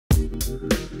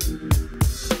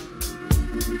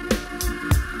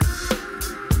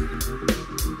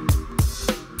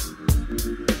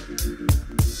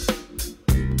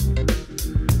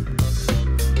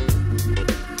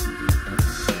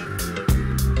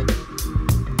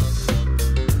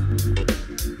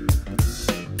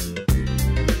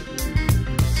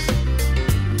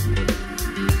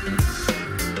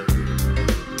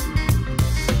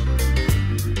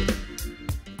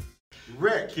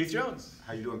Keith Jones.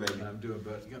 How you doing, baby? I'm doing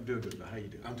good, but how you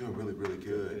doing? I'm doing really, really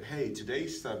good. Hey,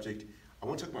 today's subject, I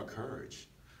want to talk about courage,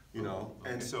 you know?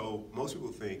 Okay. And so most people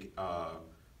think,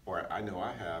 or I know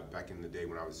I have back in the day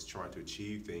when I was trying to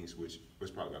achieve things, which was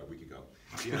probably about a week ago,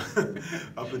 you know,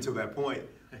 up until that point,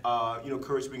 you know,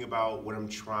 courage being about what I'm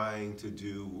trying to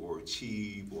do or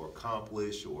achieve or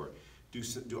accomplish or do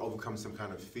overcome some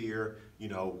kind of fear. You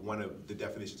know, one of the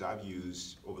definitions I've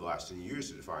used over the last 10 years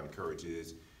to define courage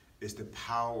is the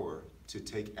power to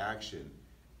take action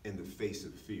in the face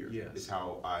of fear. Yes. Is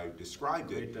how I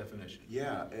described it. Great definition.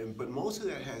 Yeah, but most of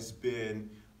that has been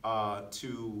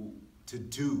to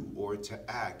do or to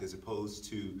act as opposed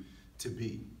to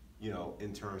be, you know,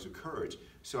 in terms of courage.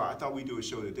 So I thought we'd do a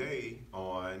show today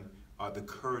on the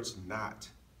courage not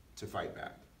to fight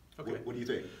back. Okay. What do you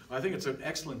think? I think it's an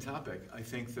excellent topic. I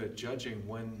think that judging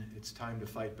when it's time to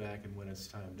fight back and when it's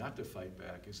time not to fight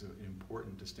back is an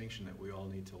important distinction that we all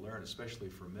need to learn, especially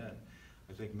for men.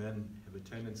 I think men have a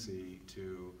tendency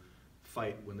to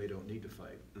fight when they don't need to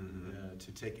fight,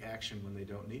 to take action when they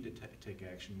don't need to take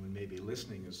action, when maybe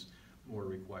listening is more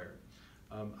required.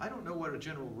 I don't know what a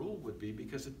general rule would be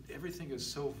because everything is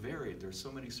so varied. There's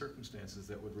so many circumstances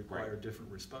that would require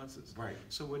different responses. Right.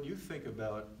 So when you think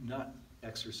about not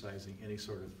exercising any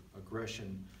sort of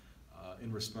aggression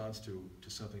in response to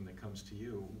something that comes to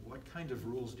you, what kind of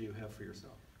rules do you have for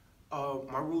yourself?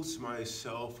 My rules to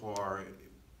myself are,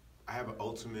 I have an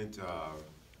ultimate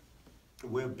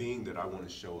way of being that I want to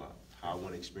show up, how I want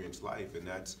to experience life, and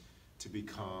that's to be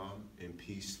calm and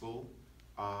peaceful.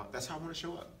 That's how I want to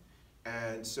show up.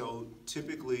 And so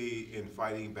typically in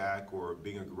fighting back or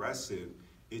being aggressive,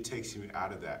 it takes me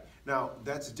out of that. Now,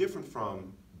 that's different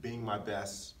from being my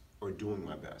best or doing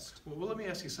my best. Well, let me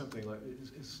ask you something,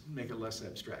 make it less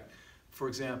abstract. For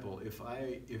example,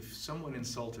 if someone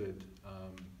insulted,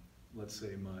 let's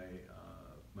say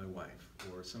my wife,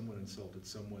 or someone insulted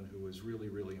someone who was really,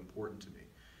 really important to me,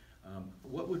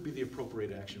 what would be the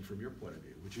appropriate action from your point of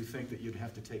view? Would you think that you'd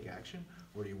have to take action,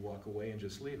 or do you walk away and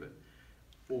just leave it?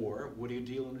 Or what do you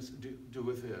do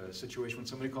with a situation when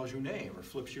somebody calls you a name, or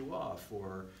flips you off,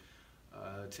 or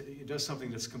does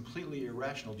something that's completely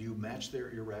irrational? Do you match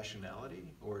their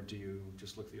irrationality, or do you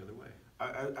just look the other way?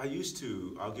 I used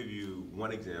to. I'll give you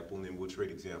one example, and then we'll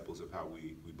trade examples of how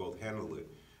we both handle it.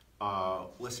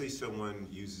 Let's say someone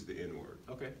uses the N-word.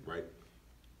 Okay. Right?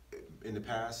 In the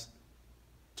past,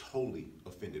 totally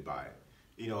offended by it.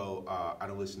 You know, I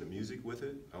don't listen to music with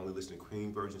it. I only listen to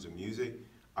clean versions of music.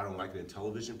 I don't like it in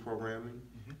television programming.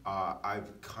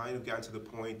 I've kind of gotten to the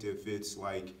point if it's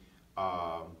like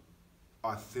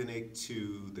authentic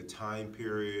to the time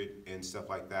period and stuff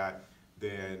like that,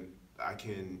 then I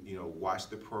can, you know, watch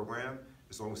the program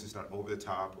as long as it's not over the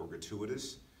top or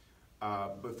gratuitous.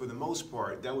 But for the most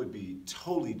part, that would be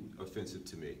totally offensive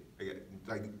to me.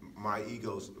 Like my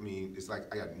ego's, I mean, it's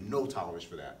like I got no tolerance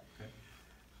for that. Okay.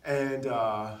 And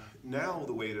now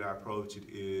the way that I approach it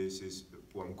is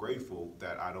well, I'm grateful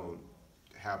that I don't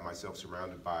have myself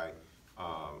surrounded by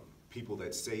people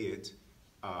that say it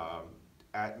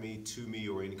at me, to me,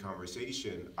 or any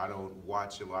conversation. I don't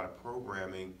watch a lot of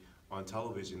programming on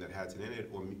television that has it in it,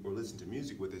 or listen to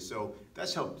music with it. So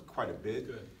that's helped quite a bit.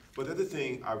 Good. But the other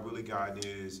thing I've really gotten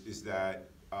is that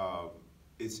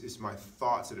it's my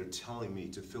thoughts that are telling me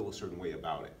to feel a certain way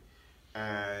about it.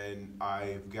 And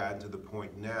I've gotten to the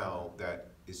point now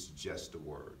that it's just a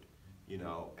word, you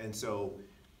know? And so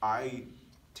I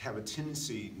have a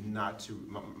tendency not to,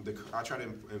 I try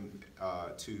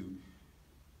to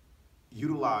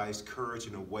utilize courage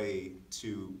in a way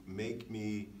to make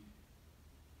me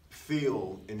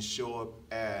feel and show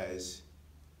up as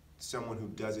someone who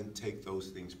doesn't take those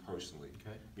things personally.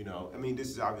 Okay. You know, I mean, this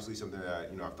is obviously something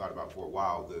that, you know, I've thought about for a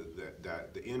while,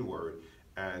 the N-word,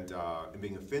 and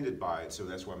being offended by it, so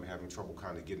that's why I'm having trouble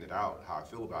kind of getting it out, how I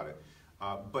feel about it.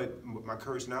 But my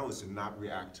courage now is to not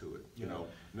react to it, you know,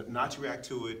 not to react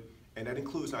to it, and that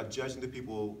includes not judging the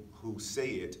people who say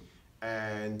it.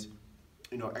 And,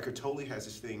 you know, Eckart Tolle has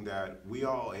this thing that we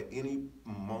all at any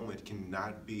moment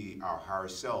cannot be our higher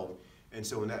self. And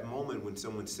so in that moment when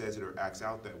someone says it or acts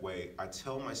out that way, I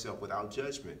tell myself without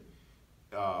judgment,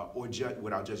 or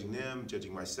without judging them,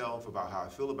 judging myself about how I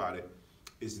feel about it,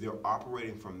 is they're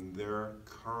operating from their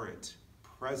current,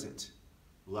 present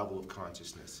level of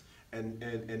consciousness. And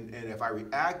if I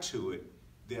react to it,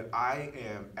 then I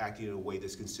am acting in a way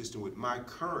that's consistent with my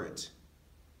current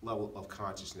level of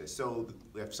consciousness. So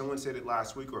if someone said it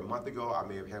last week or a month ago, I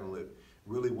may have handled it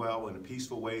really well in a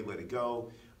peaceful way, let it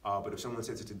go. But if someone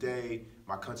says it today,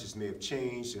 my consciousness may have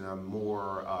changed and I'm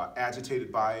more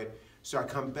agitated by it. So I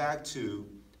come back to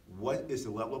what is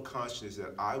the level of consciousness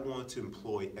that I want to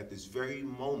employ at this very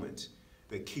moment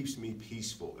that keeps me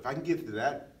peaceful. If I can get to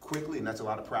that quickly, and that's a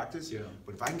lot of practice,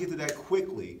 but if I can get to that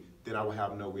quickly, then I will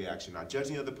have no reaction, not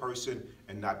judging the other person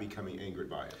and not becoming angered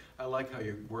by it. I like how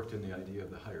you worked in the idea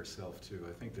of the higher self too.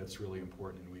 I think that's really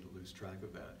important and we lose track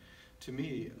of that. To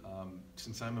me,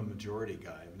 since I'm a majority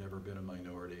guy, I've never been a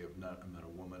minority. I'm not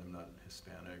a woman, I'm not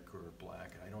Hispanic or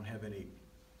black. I don't have any,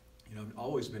 I've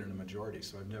always been in a majority,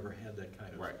 so I've never had that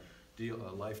kind of deal,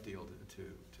 life deal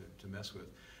to mess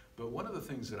with. But one of the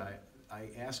things that I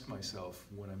ask myself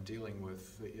when I'm dealing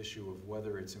with the issue of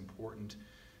whether it's important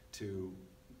to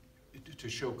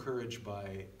show courage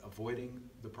by avoiding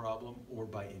the problem or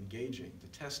by engaging. The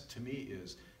test to me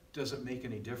is, does it make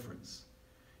any difference?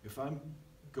 If I'm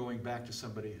going back to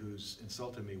somebody who's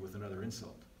insulted me with another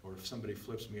insult, or if somebody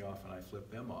flips me off and I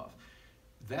flip them off,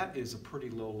 that is a pretty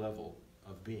low level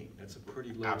of being. That's a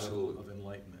pretty low level of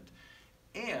enlightenment.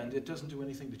 And it doesn't do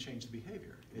anything to change the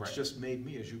behavior. It's just made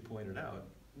me, as you pointed out,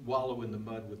 wallow in the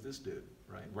mud with this dude,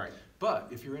 right? But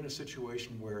if you're in a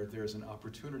situation where there's an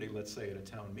opportunity, let's say at a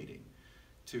town meeting,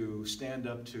 to stand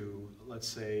up to, let's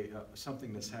say,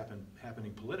 something that's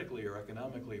happening politically or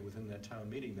economically within that town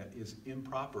meeting that is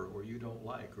improper or you don't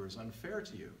like or is unfair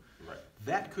to you,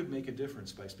 that could make a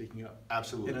difference by speaking up.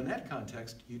 Absolutely. And in that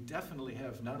context, you definitely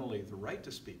have not only the right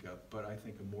to speak up, but I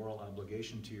think a moral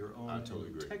obligation to your own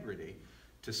integrity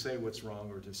to say what's wrong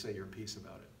or to say your piece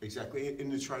about it. Exactly,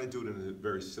 and to try to do it in a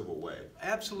very civil way.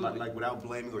 Absolutely. Like without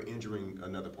blaming or injuring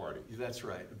another party. That's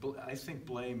right. I think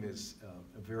blame is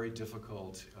a very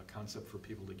difficult concept for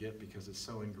people to get because it's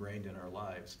so ingrained in our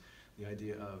lives. The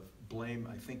idea of blame,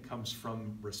 I think, comes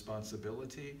from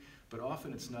responsibility, but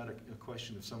often it's not a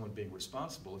question of someone being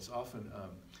responsible. It's often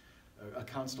a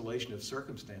constellation of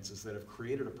circumstances that have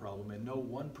created a problem, and no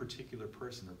one particular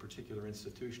person or particular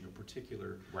institution or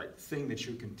particular thing that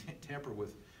you can tamper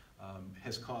with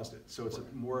has caused it. So it's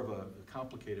more of a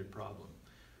complicated problem.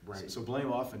 So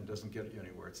blame often doesn't get you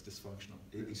anywhere. It's dysfunctional.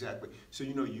 Exactly. So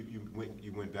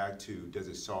you went back to, does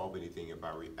it solve anything if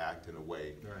I react in a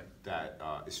way that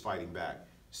is fighting back?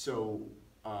 So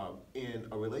in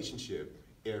a relationship,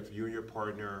 if you and your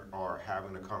partner are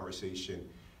having a conversation,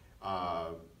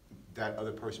 that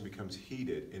other person becomes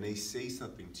heated and they say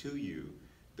something to you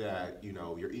that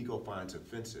your ego finds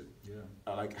offensive.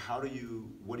 Like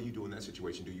what do you do in that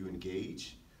situation? Do you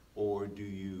engage, or do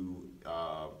you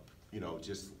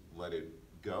just let it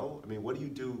go? I mean, what do you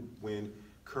do when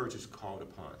courage is called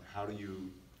upon? How do you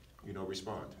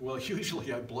respond? Well,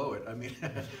 usually I blow it. I mean,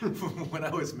 when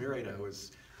I was married, I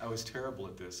was terrible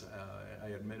at this. I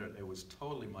admit it. It was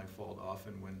totally my fault.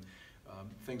 Often when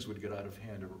things would get out of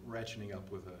hand, or ratcheting up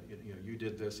with you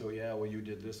did this, oh yeah, well you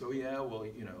did this, oh yeah, well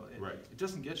it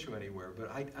doesn't get you anywhere.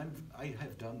 But I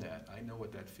have done that. I know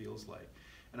what that feels like,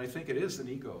 and I think it is an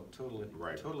ego,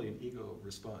 totally an ego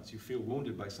response. You feel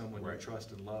wounded by someone you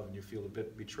trust and love, and you feel a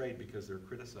bit betrayed because they're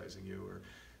criticizing you or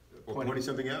pointing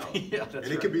something out. Yeah, that's and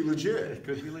it could be legit. It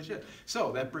could be legit.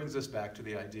 So that brings us back to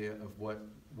the idea of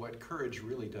what courage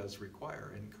really does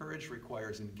require. And courage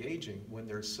requires engaging when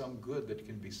there's some good that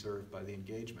can be served by the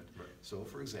engagement. So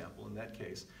for example, in that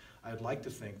case, I'd like to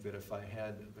think that if I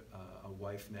had a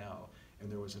wife now and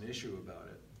there was an issue about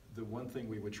it, the one thing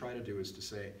we would try to do is to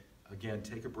say, again,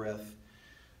 take a breath,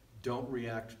 don't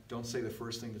react, don't say the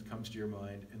first thing that comes to your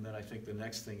mind, and then I think the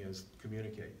next thing is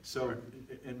communicate. So,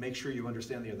 and make sure you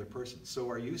understand the other person. So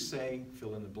are you saying,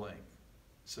 fill in the blank?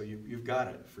 So you've got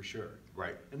it for sure.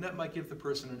 And that might give the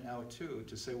person an out too,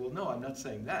 to say, well, no, I'm not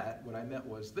saying that, what I meant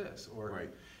was this. And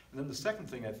then the second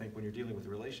thing I think when you're dealing with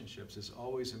relationships is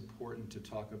always important to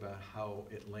talk about how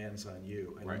it lands on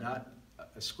you and not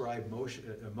ascribe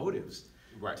motives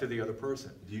to the other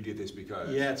person. You did this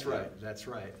because... Yeah, that's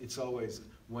right. It's always,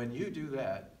 when you do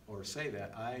that or say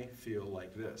that, I feel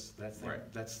like this.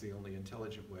 That's the only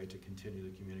intelligent way to continue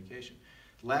the communication.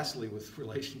 Lastly, with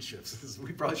relationships,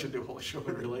 we probably should do a whole show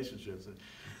on relationships.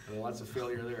 Lots of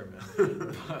failure there,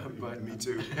 man. But me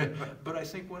too. But I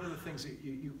think one of the things that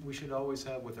we should always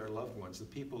have with our loved ones, the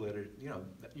people that are,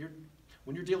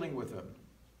 when you're dealing with a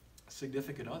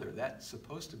significant other, that's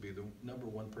supposed to be the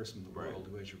 #1 person in the world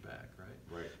who has your back,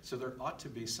 right? So there ought to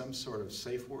be some sort of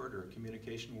safe word or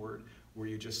communication word where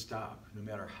you just stop, no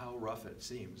matter how rough it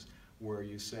seems, where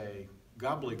you say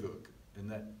gobbledygook, and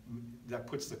that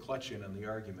puts the clutch in on the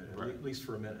argument, at least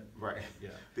for a minute. Right. Yeah.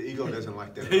 The ego doesn't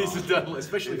like that at all.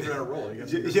 Especially if you're on a roll.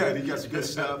 You got some good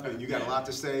stuff, and you got a lot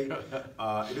to say. It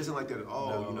doesn't like that at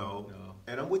all, you know. No.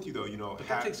 And I'm with you, though, you know. But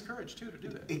that takes courage, too, to do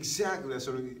that. Exactly. That's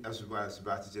what I was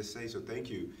about to just say, so thank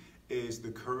you, is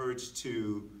the courage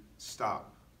to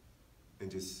stop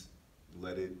and just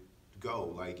let it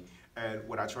go. Like, and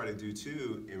what I try to do,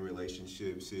 too, in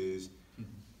relationships is,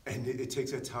 and it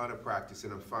takes a ton of practice,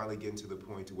 and I'm finally getting to the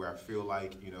point to where I feel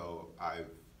like, you know,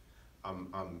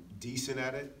 I'm decent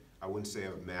at it. I wouldn't say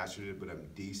I've mastered it, but I'm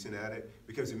decent at it.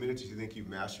 Because the minute you think you've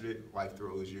mastered it, life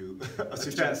throws you a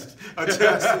test. A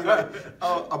test. And you're like,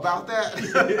 oh, about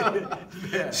that?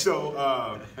 Yeah.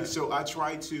 So I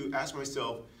try to ask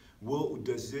myself,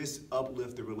 does this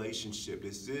uplift the relationship?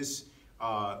 Does this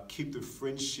keep the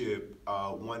friendship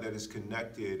one that is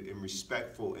connected and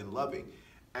respectful and loving?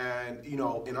 And, you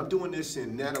know, and I'm doing this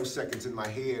in nanoseconds in my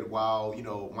head while, you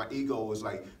know, my ego is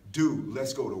like, dude,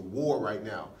 let's go to war right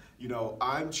now. You know,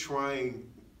 I'm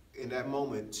trying in that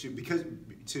moment to be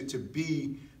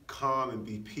calm and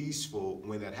be peaceful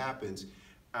when that happens,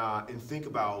 and think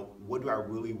about, what do I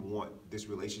really want this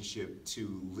relationship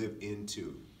to live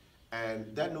into?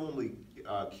 And that normally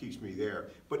keeps me there,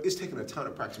 but it's taking a ton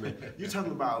of practice, man. You're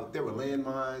talking about there were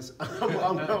landmines.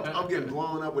 I'm getting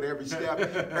blown up with every step.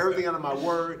 Everything out of my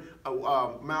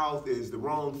mouth is the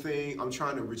wrong thing. I'm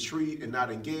trying to retreat and not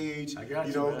engage. I got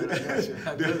you know,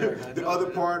 the other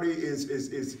party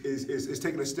is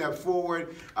taking a step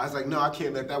forward. I was like, no, I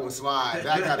can't let that one slide.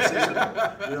 I got to say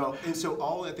something. You know, and so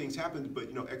all that things happen. But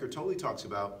you know, Eckart Tolle talks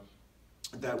about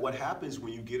that. What happens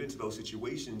when you get into those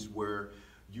situations where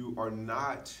you are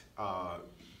not,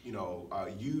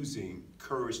 using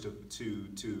courage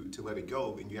to let it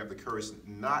go, and you have the courage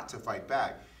not to fight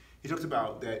back. He talks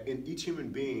about that in each human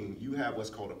being, you have what's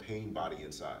called a pain body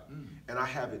inside, and I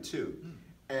have it too.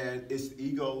 And it's the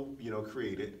ego, you know,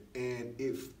 created, and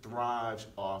it thrives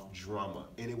off drama,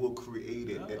 and it will create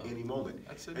it at any moment.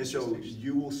 And so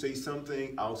you will say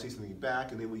something, I'll say something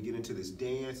back, and then we get into this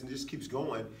dance, and it just keeps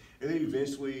going, and then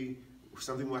eventually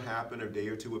something will happen, a day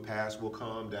or two will pass, we'll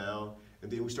calm down,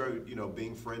 and then we start, you know,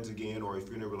 being friends again. Or if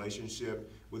you're in a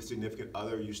relationship with a significant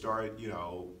other, you start, you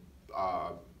know,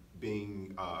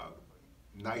 being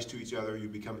nice to each other, you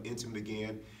become intimate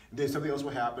again, and then something else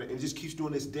will happen, and it just keeps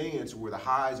doing this dance where the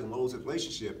highs and lows of the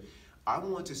relationship. I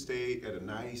want to stay at a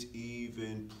nice,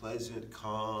 even, pleasant,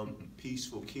 calm,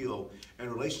 peaceful keel in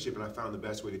a relationship, and I found the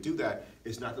best way to do that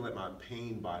is not to let my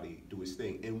pain body do its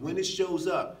thing. And when it shows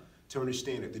up, to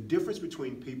understand it. The difference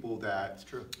between people that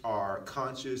are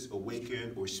conscious,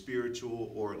 awakened, or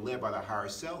spiritual, or led by the higher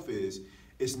self is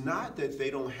not that they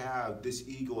don't have this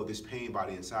ego or this pain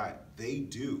body inside. They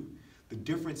do. The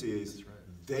difference is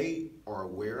they are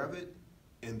aware of it,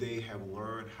 and they have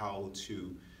learned how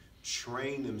to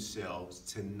train themselves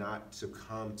to not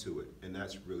succumb to it, and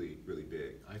that's really, really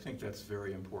big. I think that's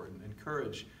very important. And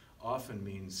courage often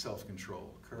means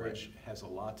self-control. Courage has a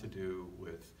lot to do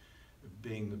with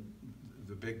being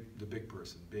the big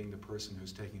person, being the person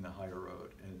who's taking the higher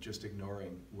road and just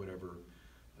ignoring whatever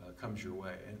comes your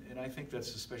way. And I think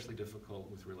that's especially difficult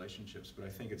with relationships, but I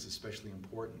think it's especially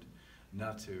important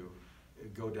not to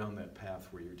go down that path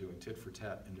where you're doing tit for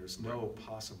tat, and there's no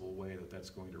possible way that that's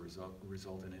going to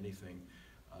result in anything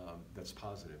that's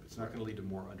positive. It's not going to lead to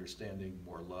more understanding,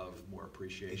 more love, more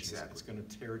appreciation. Exactly. It's going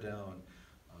to tear down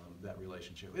that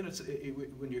relationship. And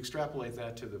when you extrapolate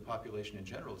that to the population in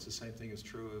general, it's the same thing is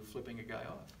true of flipping a guy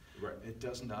off. Right. It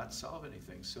does not solve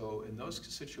anything. So in those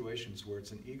situations where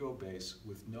it's an ego base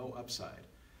with no upside,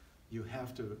 you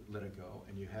have to let it go,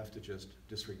 and you have to just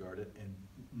disregard it and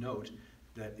note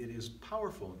that it is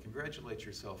powerful, and congratulate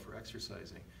yourself for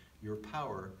exercising your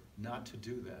power not to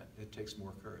do that. It takes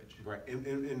more courage. Right,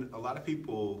 and a lot of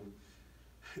people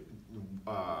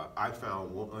I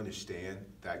found won't understand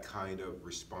that kind of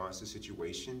response to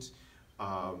situations.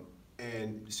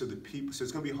 And so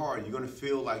it's going to be hard. You're going to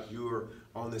feel like you're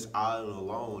on this island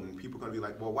alone, and people are going to be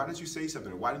like, well, why didn't you say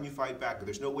something? Why didn't you fight back?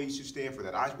 There's no way you should stand for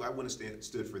that. I wouldn't have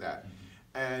stood for that.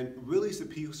 And really, it's the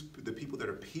people that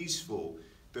are peaceful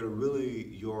that are really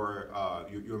your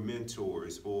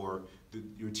mentors or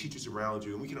your teachers around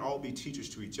you. And we can all be teachers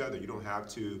to each other. You don't have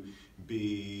to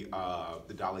be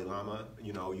the Dalai Lama.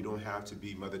 You know, you don't have to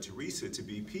be Mother Teresa to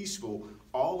be peaceful.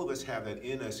 All of us have that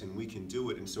in us, and we can do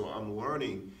it. And so I'm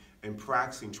learning and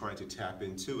practicing, trying to tap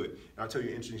into it. And I'll tell you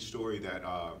an interesting story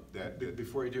that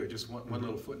before you do it, just one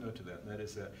little footnote to that, and that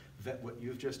is that what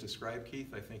you've just described,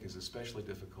 Keith, I think is especially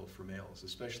difficult for males,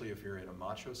 especially if you're in a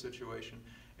macho situation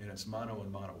and it's mano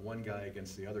and mano, one guy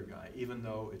against the other guy, even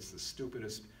though it's the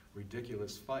stupidest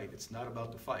ridiculous fight. It's not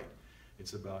about the fight.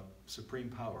 It's about supreme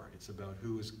power. It's about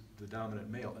who is the dominant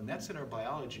male. And that's in our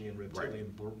biology and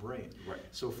reptilian brain. Right.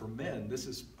 So for men, this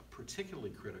is particularly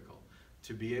critical,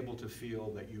 to be able to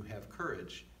feel that you have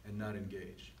courage and not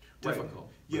engage. Right.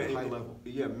 Difficult, yeah, but high level.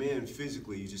 Yeah, men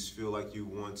physically, you just feel like you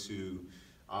want to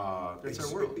That's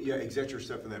our world. Yeah, exert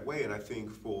yourself in that way. And I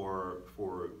think for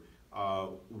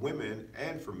women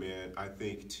and for men, I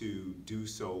think to do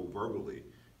so verbally,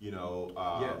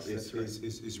 Yes, that's right.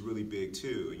 is really big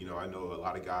too. I know a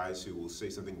lot of guys who will say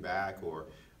something back, or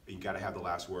you got to have the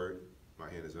last word. My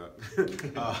hand is up.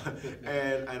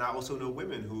 And I also know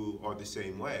women who are the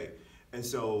same way. And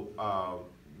so I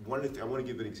want to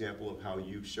give an example of how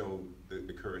you've shown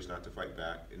the courage not to fight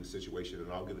back in the situation,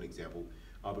 and I'll give an example.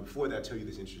 But before that, I'll tell you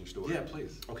this interesting story. Yeah,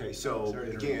 please. Okay, so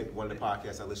again, one of the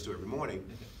podcasts I listen to every morning,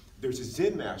 there's a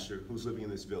Zen master who's living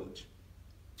in this village.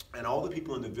 And all the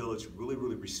people in the village really,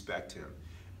 really respect him.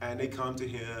 And they come to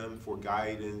him for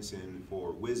guidance and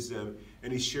for wisdom,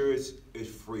 and he shares it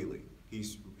freely.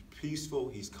 He's peaceful,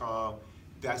 he's calm,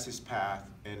 that's his path,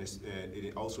 and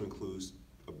it also includes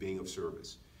a being of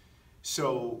service.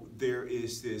 So there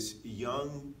is this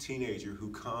young teenager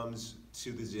who comes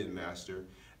to the Zen master,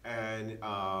 and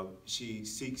she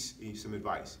seeks some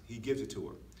advice. He gives it to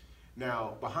her.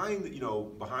 Now, behind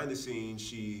the scenes,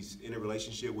 she's in a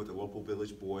relationship with a local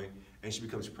village boy, and she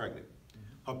becomes pregnant.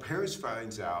 Her parents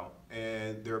finds out,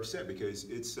 and they're upset because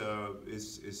it's a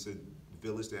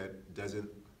village that doesn't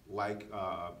like,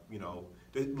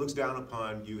 that looks down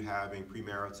upon you having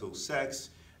premarital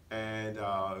sex and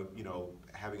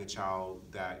having a child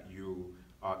that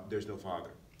there's no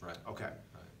father. Right. Okay.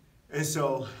 Right. And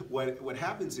so what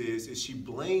happens is she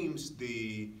blames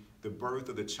the birth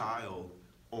of the child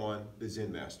on the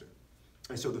Zen master.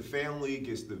 And so the family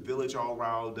gets the village all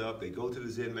riled up. They go to the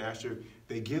Zen master.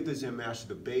 They give the Zen master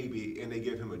the baby, and they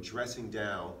give him a dressing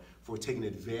down for taking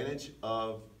advantage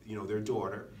of their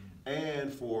daughter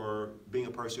and for being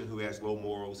a person who has low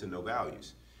morals and no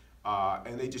values.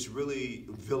 And they just really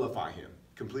vilify him,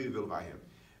 completely vilify him.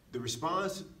 The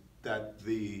response that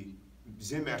the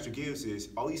Zen master gives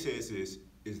all he says is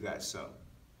that so?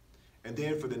 And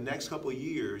then for the next couple of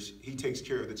years, he takes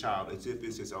care of the child as if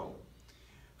it's his own.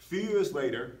 A few years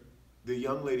later, the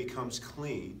young lady comes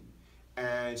clean,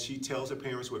 and she tells her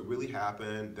parents what really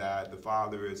happened, that the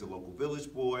father is a local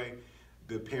village boy.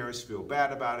 The parents feel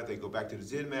bad about it. They go back to the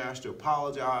Zen master,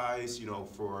 apologize,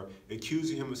 for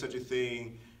accusing him of such a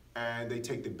thing. And they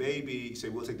take the baby, say,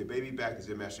 we'll take the baby back. The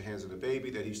Zen master hands her the baby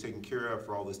that he's taken care of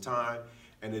for all this time.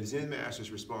 And the Zen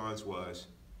master's response was,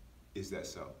 is that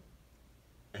so?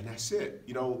 And that's it.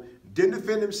 Didn't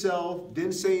defend himself,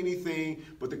 didn't say anything,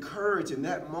 but the courage in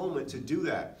that moment to do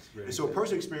that. Really? And so a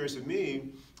personal experience of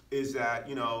me is that,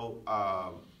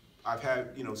 I've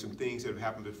had, some things that have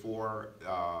happened before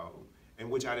in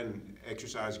which I didn't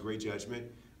exercise great judgment.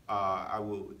 I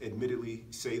will admittedly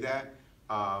say that.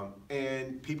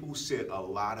 And people said a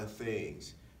lot of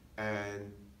things,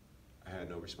 and I had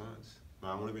no response.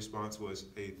 My only response was,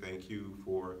 hey, thank you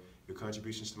for your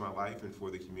contributions to my life and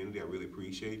for the community. I really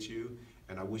appreciate you,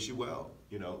 and I wish you well.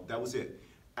 That was it.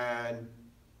 And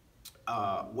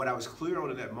what I was clear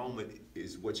on in that moment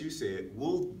is what you said.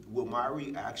 Will my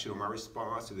reaction or my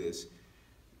response to this,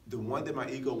 the one that my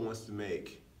ego wants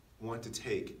to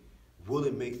take, will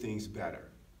it make things better?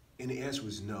 And the answer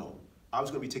was no. I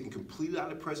was going to be taken completely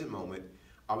out of the present moment.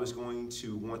 I was going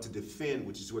to want to defend,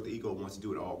 which is what the ego wants to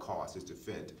do at all costs, is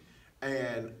defend.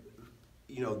 And,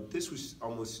 this was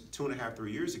almost 2.5,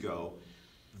 3 years ago.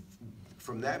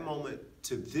 From that moment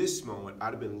to this moment,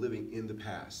 I'd have been living in the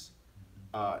past.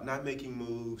 Not making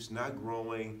moves, not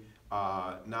growing,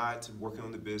 not working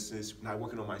on the business, not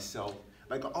working on myself.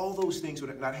 Like all those things,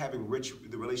 not having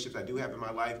the relationships I do have in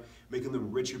my life, making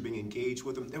them richer, being engaged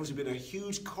with them, there would have been a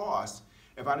huge cost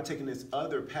if I'd have taken this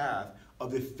other path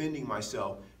of defending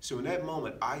myself. So in that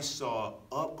moment, I saw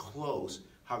up close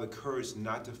how the courage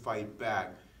not to fight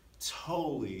back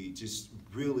totally just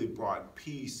really brought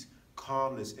peace,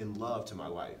 calmness, and love to my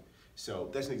life.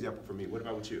 So that's an example for me. What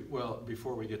about with you? Well,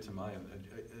 before we get to mine,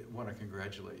 I want to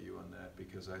congratulate you on that,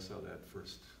 because I saw that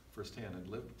firsthand and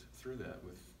lived through that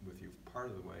with you part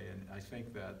of the way. And I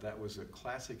think that was a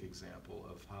classic example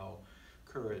of how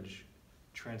courage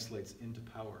translates into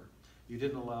power. You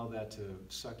didn't allow that to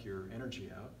suck your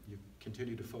energy out. You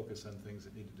continued to focus on things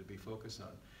that needed to be focused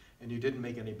on. And you didn't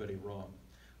make anybody wrong.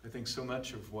 I think so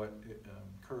much of what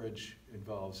courage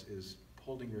involves is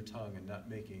holding your tongue and not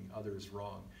making others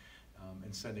wrong,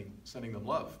 and sending them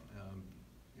love,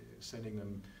 sending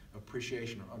them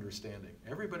appreciation or understanding.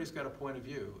 Everybody's got a point of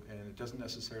view, and it doesn't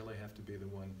necessarily have to be the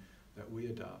one that we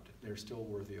adopt. They're still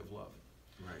worthy of love.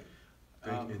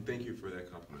 Right. And thank you for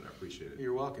that compliment. I appreciate it.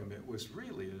 You're welcome. It was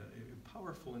really a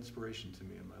powerful inspiration to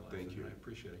me in my life. Thank you. I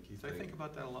appreciate it, Keith. I think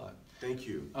about that a lot. Thank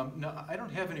you. Now, I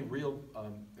don't have any real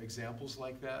examples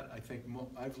like that. I think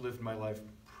I've lived my life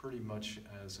pretty much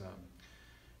as,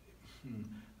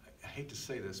 I hate to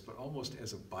say this, but almost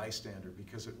as a bystander,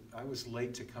 because I was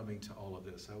late to coming to all of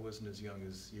this. I wasn't as young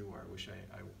as you are. I wish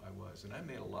I was. And I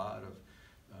made a lot of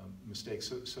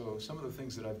mistakes. So some of the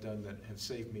things that I've done that have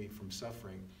saved me from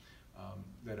suffering,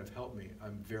 that have helped me,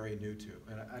 I'm very new to.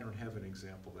 And I don't have an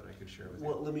example that I could share with you.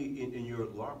 Well, let me, in your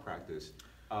law practice,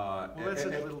 well, that's a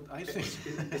little, I think.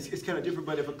 It's kind of different,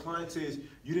 but if a client says,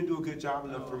 you didn't do a good job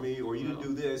enough for me, or you didn't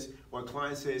do this, or a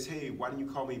client says, hey, why didn't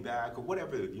you call me back, or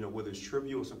whatever, whether it's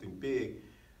trivial or something big,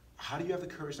 how do you have the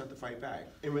courage not to fight back?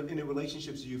 In the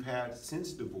relationships you've had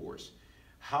since divorce,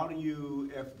 how do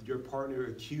you, if your partner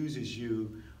accuses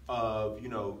you of,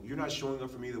 you're not showing up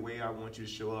for me the way I want you to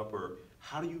show up, or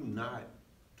how do you not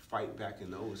fight back in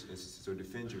those instances or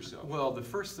defend yourself? Well, the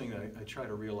first thing I try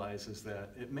to realize is that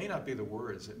it may not be the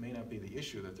words, it may not be the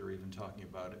issue that they're even talking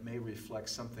about. It may reflect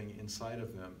something inside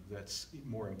of them that's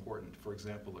more important. For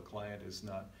example, the client is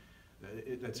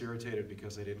that's irritated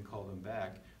because I didn't call them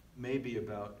back, maybe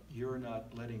about, you're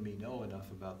not letting me know enough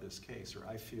about this case, or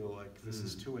I feel like this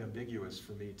is too ambiguous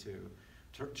for me to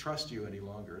trust you any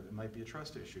longer. It might be a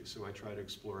trust issue, so I try to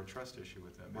explore a trust issue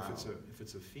with them. Wow. If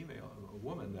it's a female, a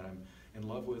woman that I'm in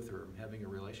love with or I'm having a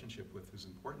relationship with who's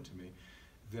important to me,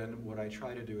 then what I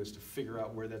try to do is to figure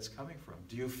out where that's coming from.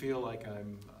 Do you feel like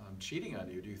I'm cheating on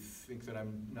you? Do you think that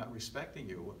I'm not respecting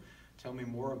you? Tell me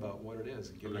more about what it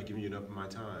is. I'm not giving you enough of my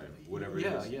time, whatever it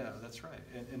is. Yeah, that's right.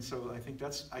 And so I think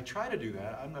I try to do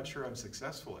that. I'm not sure I'm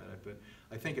successful at it, but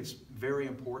I think it's very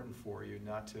important for you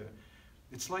not to.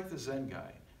 It's like the Zen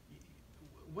guy.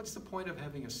 What's the point of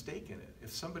having a stake in it?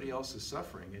 If somebody else is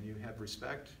suffering and you have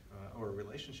respect or a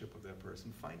relationship with that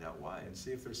person, find out why and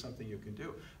see if there's something you can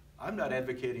do. I'm not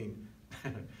advocating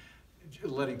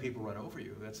letting people run over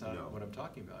you. That's not what I'm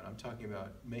talking about. I'm talking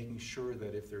about making sure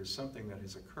that if there's something that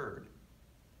has occurred,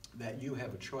 that you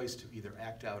have a choice to either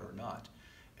act out or not.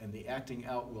 And the acting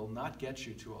out will not get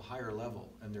you to a higher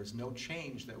level. And there's no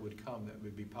change that would come that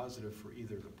would be positive for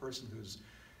either the person who's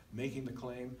making the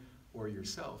claim or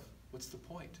yourself. What's the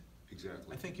point?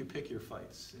 Exactly. I think you pick your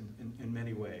fights in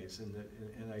many ways, and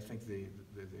I think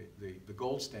the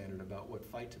gold standard about what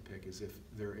fight to pick is if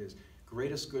there is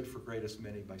greatest good for greatest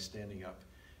many by standing up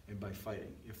and by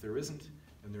fighting. If there isn't,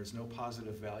 and there's no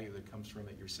positive value that comes from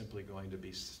it, you're simply going to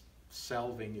be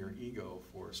salving your ego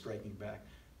for striking back.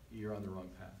 You're on the wrong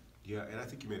path. Yeah, and I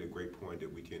think you made a great point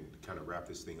that we can kind of wrap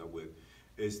this thing up with,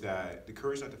 is that the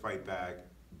courage not to fight back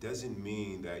doesn't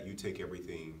mean that you take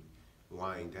everything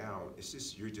lying down. It's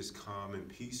just you're just calm and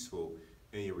peaceful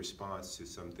in your response to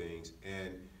some things, and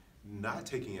not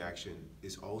taking action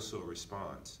is also a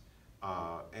response.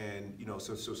 And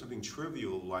so something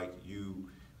trivial like you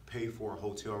pay for a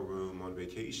hotel room on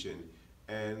vacation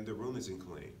and the room isn't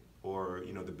clean, or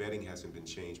the bedding hasn't been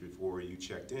changed before you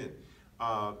checked in.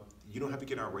 You don't have to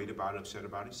get irate about it, upset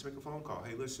about it. Just make a phone call.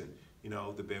 Hey, listen,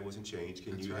 the bed wasn't changed.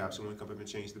 Can you have someone come up and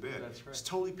change the bed? That's right. It's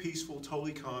totally peaceful,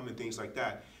 totally calm, and things like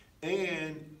that.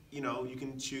 And you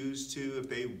can choose to, if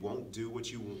they won't do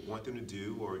what you want them to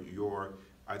do, or your,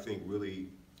 I think, really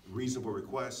reasonable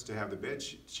request to have the bed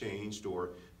changed,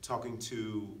 or talking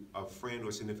to a friend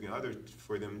or significant other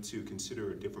for them to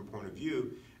consider a different point of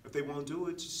view. If they won't do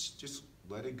it, just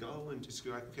let it go and just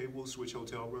go like, okay, we'll switch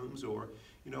hotel rooms, or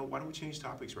why don't we change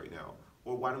topics right now,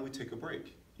 or why don't we take a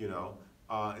break,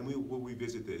 and we'll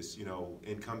revisit this,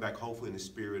 and come back hopefully in the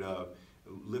spirit of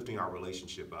lifting our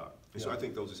relationship up. And so I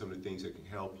think those are some of the things that can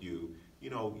help you,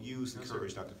 use the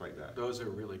courage not to fight back. Those are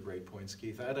really great points,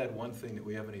 Keith. I'd add one thing that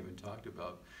we haven't even talked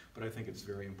about, but I think it's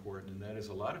very important, and that is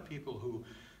a lot of people who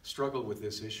struggle with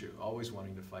this issue, always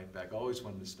wanting to fight back, always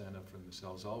wanting to stand up for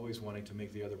themselves, always wanting to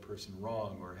make the other person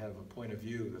wrong or have a point of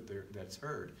view that's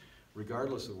heard,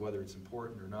 regardless of whether it's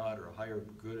important or not, or a higher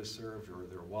good is served, or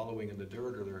they're wallowing in the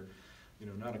dirt, or they're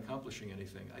not accomplishing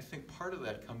anything. I think part of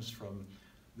that comes from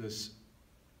this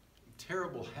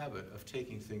terrible habit of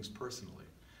taking things personally.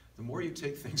 The more you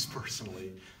take things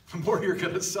personally, the more you're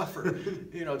going to suffer.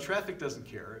 Traffic doesn't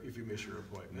care if you miss your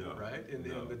appointment, right? And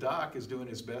the doc is doing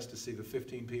his best to see the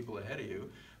 15 people ahead of you,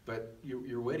 but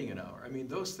you're waiting an hour. I mean,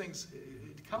 those things,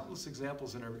 countless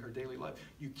examples in our daily life,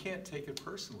 you can't take it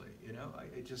personally.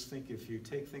 I just think if you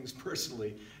take things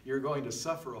personally, you're going to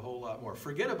suffer a whole lot more.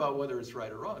 Forget about whether it's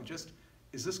right or wrong. Just,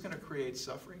 is this going to create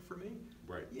suffering for me?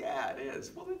 Right. Yeah, it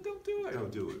is. Well, then don't do it.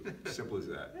 Don't do it. Simple as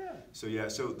that. Yeah.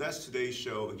 So that's today's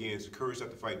show. Again, it's the courage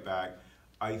not to fight back.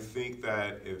 I think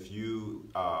that if you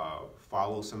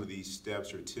follow some of these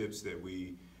steps or tips that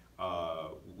we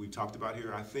talked about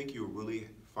here, I think you'll really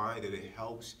find that it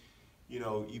helps,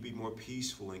 you be more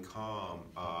peaceful and calm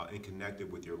and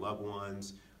connected with your loved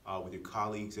ones, with your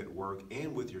colleagues at work,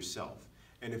 and with yourself.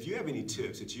 And if you have any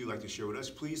tips that you'd like to share with us,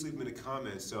 please leave them in the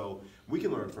comments so we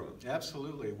can learn from them.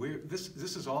 Absolutely.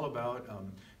 This is all about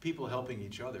people helping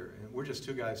each other. And we're just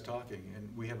two guys talking, and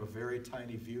we have a very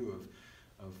tiny view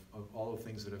of all the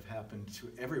things that have happened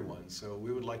to everyone. So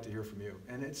we would like to hear from you.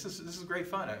 And this is great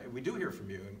fun. We do hear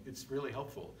from you, and it's really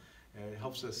helpful. And it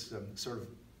helps us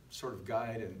sort of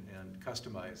guide and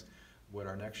customize what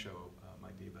our next show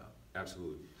might be about.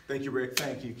 Absolutely. Thank you, Rick.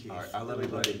 Thank you, Keith. All right, I love you,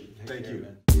 buddy. Thank you.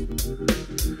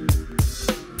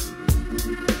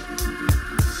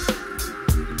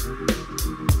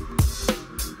 Man.